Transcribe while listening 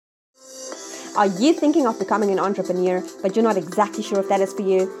Are you thinking of becoming an entrepreneur, but you're not exactly sure if that is for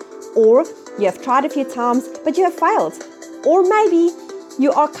you? Or you have tried a few times, but you have failed? Or maybe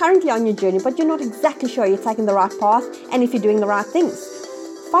you are currently on your journey, but you're not exactly sure you're taking the right path and if you're doing the right things.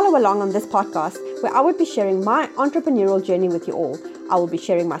 Follow along on this podcast where I would be sharing my entrepreneurial journey with you all. I will be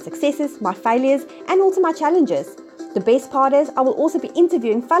sharing my successes, my failures, and also my challenges. The best part is I will also be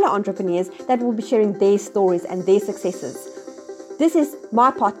interviewing fellow entrepreneurs that will be sharing their stories and their successes. This is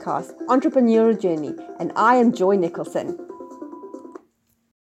my podcast, Entrepreneurial Journey, and I am Joy Nicholson.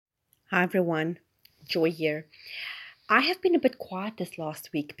 Hi everyone, Joy here. I have been a bit quiet this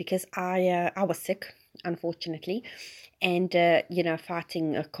last week because I was sick, unfortunately, and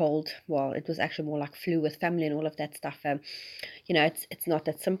fighting a cold. Well, it was actually more like flu with family and all of that stuff. It's not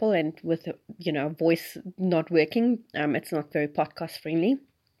that simple, and with voice not working, it's not very podcast friendly.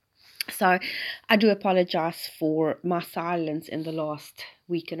 So I do apologize for my silence in the last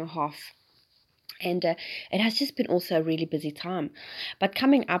week and a half. And it has just been also a really busy time. But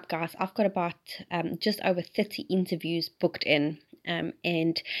coming up, guys, I've got about just over 30 interviews booked in.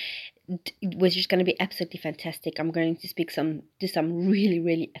 Which is going to be absolutely fantastic. I'm going to speak to some really,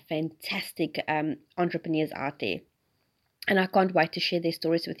 really fantastic entrepreneurs out there. And I can't wait to share their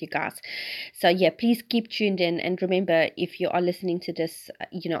stories with you guys. So yeah, please keep tuned in. And remember, if you are listening to this,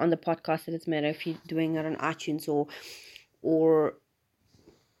 on the podcast, it doesn't matter if you're doing it on iTunes or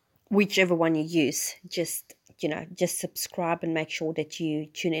whichever one you use, just subscribe and make sure that you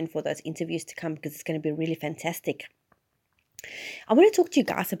tune in for those interviews to come, because it's going to be really fantastic. I want to talk to you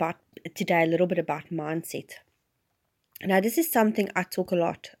guys about today a little bit about mindset. Now, this is something I talk a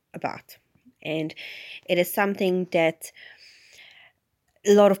lot about, and it is something that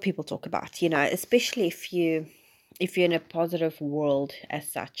a lot of people talk about, especially if you're in a positive world as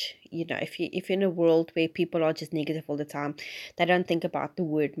such, if you're in a world where people are just negative all the time, they don't think about the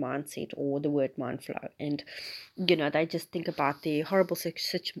word mindset or the word mind flow, and they just think about the horrible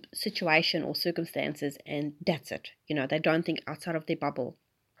situation or circumstances, and that's it. They don't think outside of their bubble.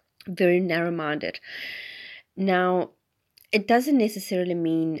 Very narrow-minded. Now, it doesn't necessarily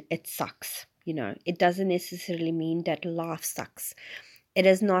mean it sucks. It doesn't necessarily mean that life sucks. It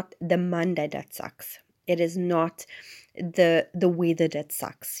is not the Monday that sucks. It is not the weather that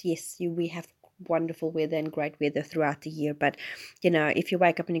sucks. Yes, we have wonderful weather and great weather throughout the year, but if you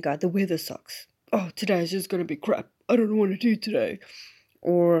wake up and you go, the weather sucks. Oh, today is just going to be crap. I don't want to do today.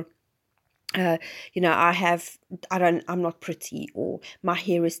 Or I'm not pretty, or my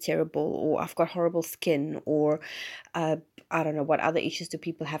hair is terrible, or I've got horrible skin, or I don't know what other issues do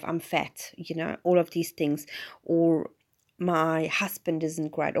people have. I'm fat, all of these things, or my husband isn't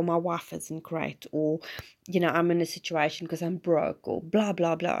great, or my wife isn't great, or I'm in a situation because I'm broke, or blah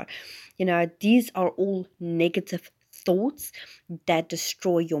blah blah. These are all negative thoughts that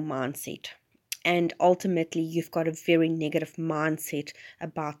destroy your mindset, and ultimately you've got a very negative mindset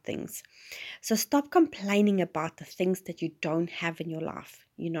about things. So stop complaining about the things that you don't have in your life,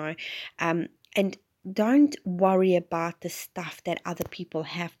 and don't worry about the stuff that other people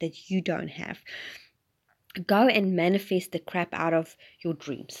have that you don't have. Go and manifest the crap out of your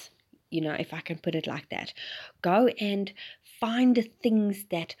dreams, if I can put it like that. Go and find the things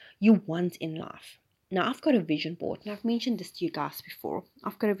that you want in life. Now, I've got a vision board, and I've mentioned this to you guys before.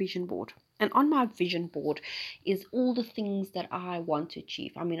 I've got a vision board, and on my vision board is all the things that I want to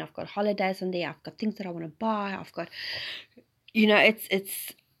achieve. I mean, I've got holidays on there. I've got things that I want to buy. I've got,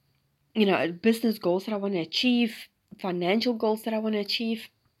 it's business goals that I want to achieve, financial goals that I want to achieve.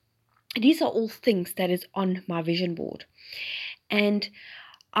 These are all things that is on my vision board, and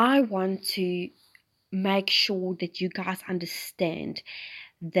I want to make sure that you guys understand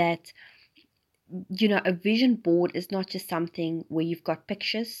that a vision board is not just something where you've got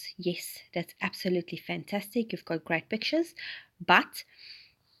pictures. Yes, that's absolutely fantastic. You've got great pictures, but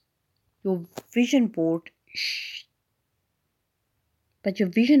your vision board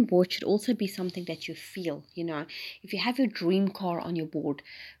should also be something that you feel. If you have your dream car on your board,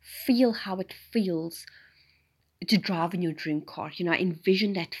 feel how it feels to drive in your dream car.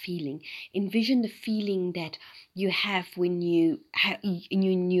 Envision that feeling. Envision the feeling that you have when you in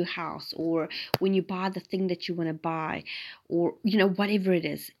your new house, or when you buy the thing that you want to buy, or whatever it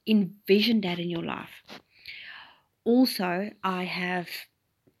is. Envision that in your life. Also,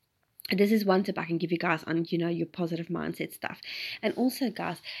 this is one tip I can give you guys on, your positive mindset stuff. And also,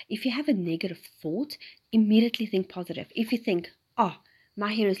 guys, if you have a negative thought, immediately think positive. If you think, oh,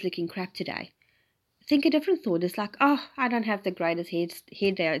 my hair is looking crap today, think a different thought. It's like, oh, I don't have the greatest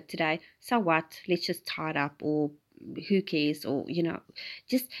hair day today. So what? Let's just tie it up, or who cares? Or,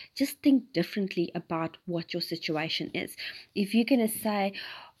 just think differently about what your situation is. If you're going to say,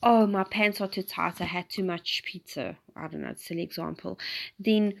 oh, my pants are too tight, I had too much pizza, I don't know, it's a silly example,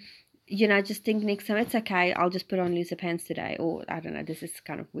 then just think next time it's okay, I'll just put on looser pants today. Or I don't know, this is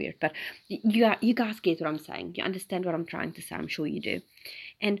kind of weird, but you guys get what I'm saying. You understand what I'm trying to say. I'm sure you do.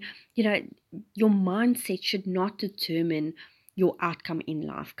 And your mindset should not determine your outcome in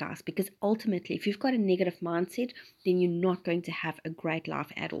life, guys, because ultimately, if you've got a negative mindset, then you're not going to have a great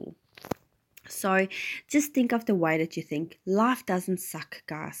life at all. So just think of the way that you think. Life doesn't suck,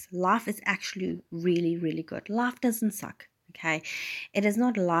 guys. Life is actually really, really good. Life doesn't suck. Okay, it is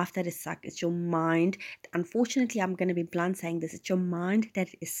not life that is suck. It's your mind. Unfortunately, I'm going to be blunt saying this. It's your mind that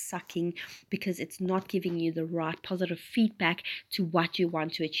is sucking because it's not giving you the right positive feedback to what you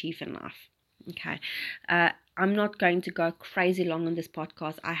want to achieve in life. Okay, I'm not going to go crazy long on this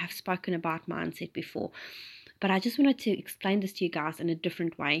podcast. I have spoken about mindset before. But I just wanted to explain this to you guys in a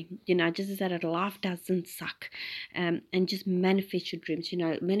different way, just that life doesn't suck, and just manifest your dreams,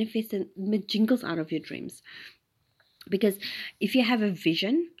 manifest the jingles out of your dreams. Because if you have a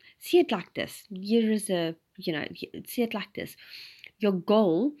vision, see it like this. Here is see it like this. Your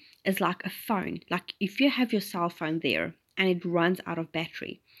goal is like a phone. Like if you have your cell phone there and it runs out of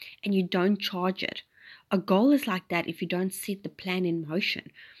battery and you don't charge it, a goal is like that if you don't set the plan in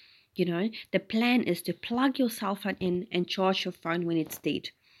motion. The plan is to plug your cell phone in and charge your phone when it's dead.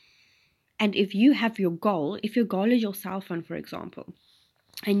 And if you have your goal, if your goal is your cell phone, for example,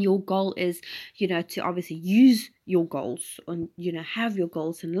 and your goal is, to obviously use your goals and, have your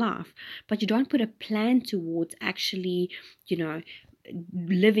goals in life, but you don't put a plan towards actually,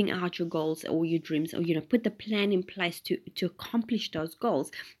 living out your goals or your dreams, or, put the plan in place to accomplish those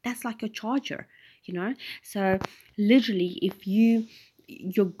goals, that's like your charger, So literally, if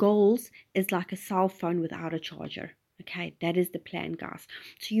your goals is like a cell phone without a charger. Okay, that is the plan, guys.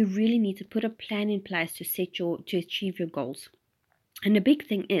 So you really need to put a plan in place to achieve your goals. And the big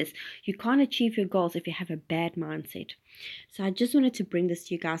thing is, you can't achieve your goals if you have a bad mindset. So I just wanted to bring this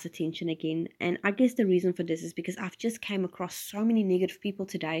to you guys' attention again. And I guess the reason for this is because I've just came across so many negative people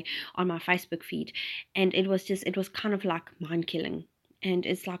today on my Facebook feed. And it was kind of like mind killing. And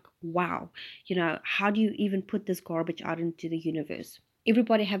it's like, wow, how do you even put this garbage out into the universe?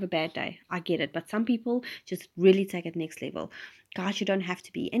 Everybody have a bad day. I get it. But some people just really take it next level. Guys, you don't have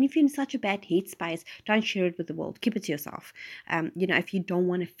to be. And if you're in such a bad headspace, don't share it with the world. Keep it to yourself. If you don't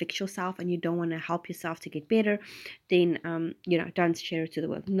want to fix yourself and you don't want to help yourself to get better, then, don't share it to the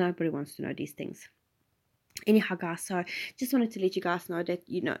world. Nobody wants to know these things. Anyhow, guys, so just wanted to let you guys know that,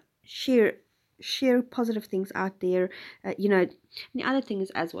 share positive things out there. And the other thing is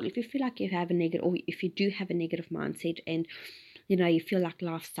as well, if you feel like you have a negative, or if you do have a negative mindset, and you feel like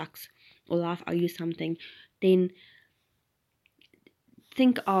life sucks or life owes you something, then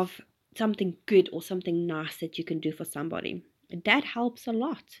think of something good or something nice that you can do for somebody. That helps a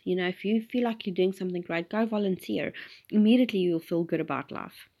lot. If you feel like you're doing something great, go volunteer. Immediately you'll feel good about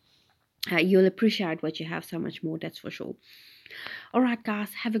life. You'll appreciate what you have so much more, that's for sure. All right, guys,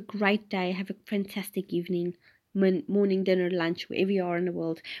 have a great day. Have a fantastic evening, morning, dinner, lunch, wherever you are in the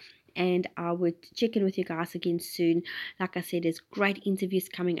world. And I would check in with you guys again soon. Like I said, there's great interviews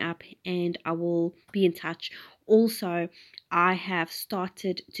coming up, and I will be in touch. Also, I have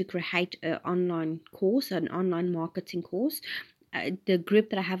started to create an online course, an online marketing course. The group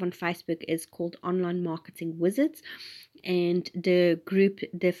that I have on Facebook is called Online Marketing Wizards, and the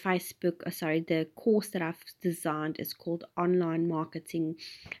course that I've designed is called Online Marketing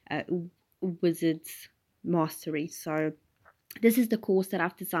Wizards Mastery. So this is the course that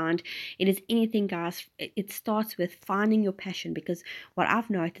I've designed. It is anything, guys. It starts with finding your passion, because what I've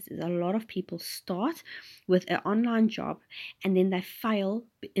noticed is a lot of people start with an online job and then they fail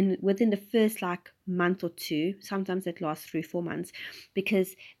within the first month or two. Sometimes it lasts 3-4 months,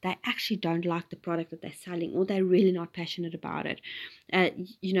 because they actually don't like the product that they're selling, or they're really not passionate about it.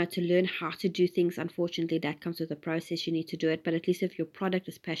 To learn how to do things, unfortunately, that comes with a process. You need to do it. But at least if your product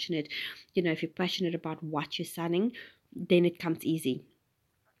is passionate, if you're passionate about what you're selling, then it comes easy.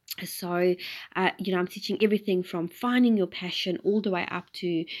 So I'm teaching everything from finding your passion all the way up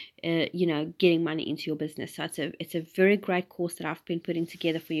to getting money into your business. So it's a very great course that I've been putting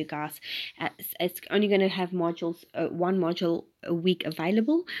together for you guys. It's only going to have modules, one module a week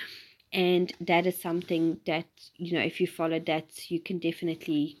available. And that is something that, if you follow that, you can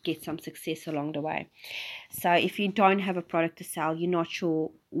definitely get some success along the way. So if you don't have a product to sell, you're not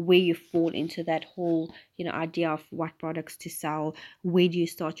sure where you fall into that whole, idea of what products to sell, where do you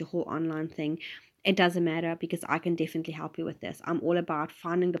start your whole online thing, it doesn't matter, because I can definitely help you with this. I'm all about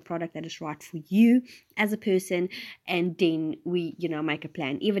finding the product that is right for you as a person, and then we, make a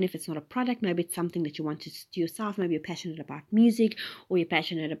plan. Even if it's not a product, maybe it's something that you want to do yourself. Maybe you're passionate about music, or you're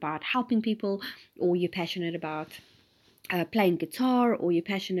passionate about helping people, or you're passionate about playing guitar, or you're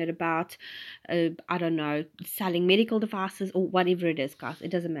passionate about I don't know, selling medical devices, or whatever it is, guys.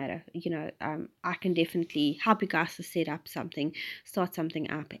 It doesn't matter. I can definitely help you guys to set up something, start something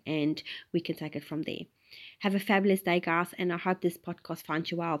up, and we can take it from there. Have a fabulous day, guys, and I hope this podcast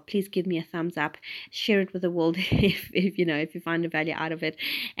finds you well. Please give me a thumbs up, share it with the world if you find the value out of it,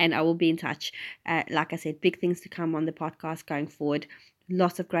 and I will be in touch. Like I said, big things to come on the podcast going forward.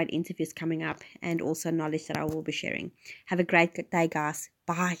 Lots of great interviews coming up, and also knowledge that I will be sharing. Have a great day, guys.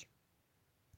 Bye.